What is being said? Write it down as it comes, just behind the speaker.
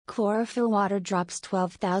Chlorophyll water drops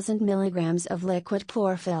 12,000 milligrams of liquid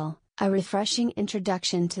chlorophyll, a refreshing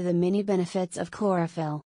introduction to the many benefits of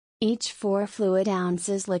chlorophyll. Each 4 fluid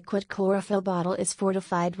ounces liquid chlorophyll bottle is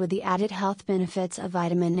fortified with the added health benefits of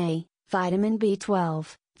vitamin A, vitamin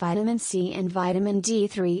B12, vitamin C and vitamin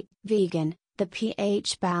D3, vegan, the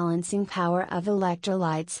pH balancing power of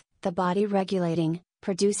electrolytes, the body regulating,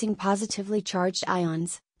 producing positively charged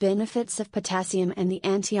ions, benefits of potassium and the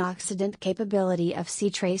antioxidant capability of C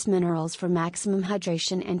trace minerals for maximum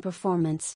hydration and performance.